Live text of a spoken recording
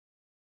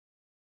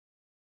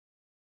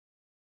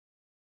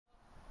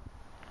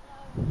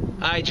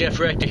Hi, Jeff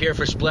Rector here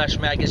for Splash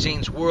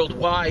Magazines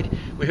Worldwide.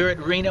 We're here at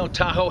Reno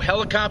Tahoe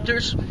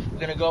Helicopters. We're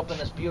going to go up in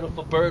this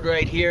beautiful bird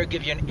right here,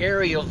 give you an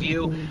aerial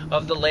view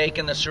of the lake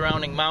and the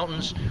surrounding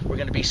mountains. We're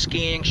going to be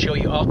skiing, show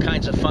you all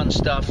kinds of fun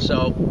stuff,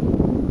 so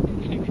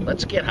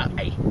let's get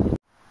high.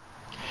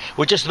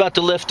 We're just about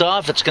to lift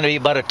off. It's going to be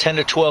about a 10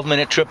 to 12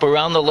 minute trip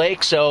around the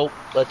lake, so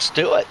let's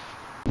do it.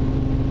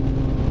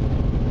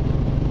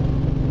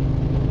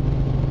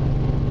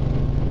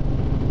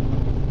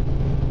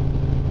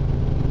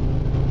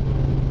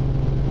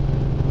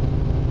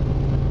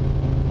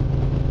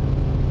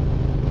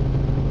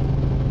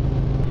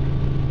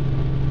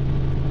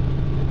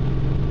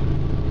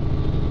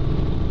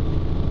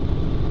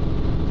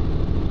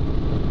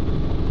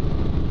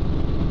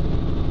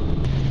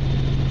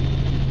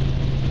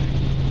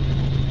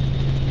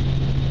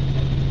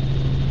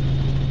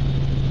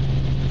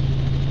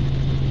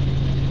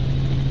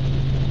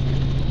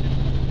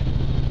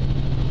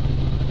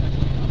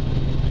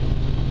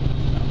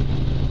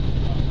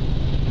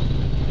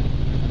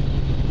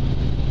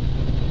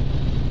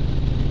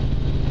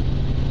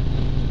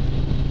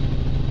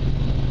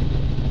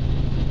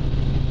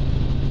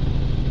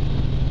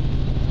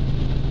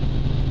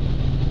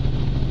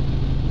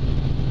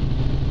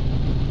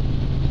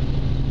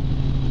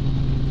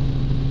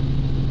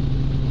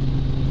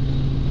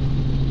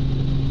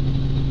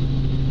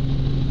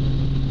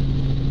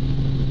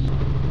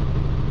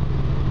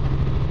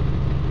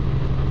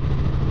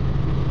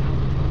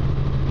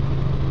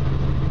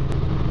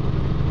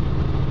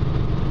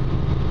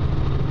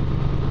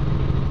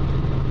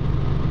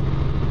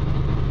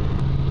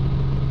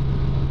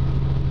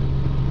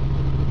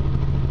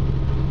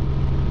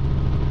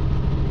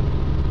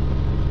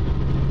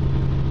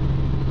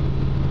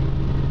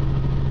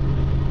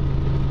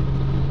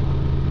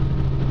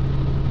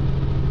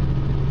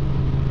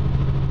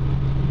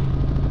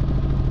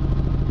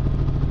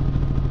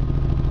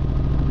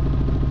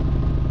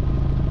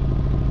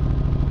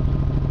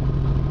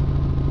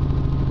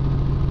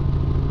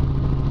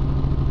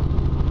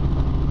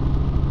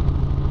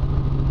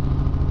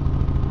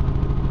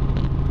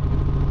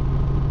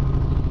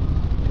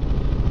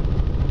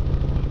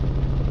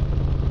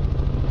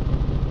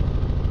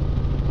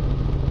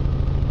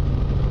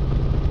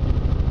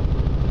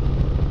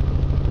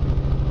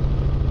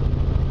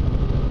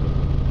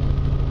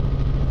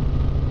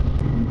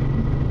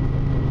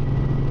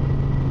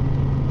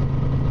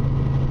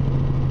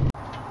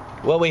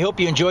 Well, we hope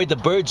you enjoyed the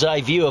bird's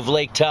eye view of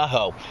Lake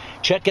Tahoe.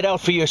 Check it out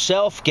for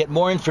yourself. Get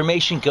more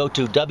information, go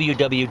to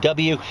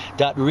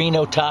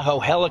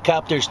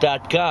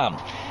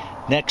www.renotahoehelicopters.com.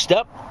 Next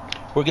up,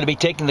 we're going to be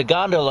taking the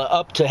gondola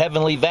up to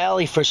Heavenly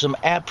Valley for some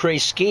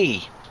après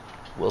ski.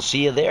 We'll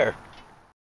see you there.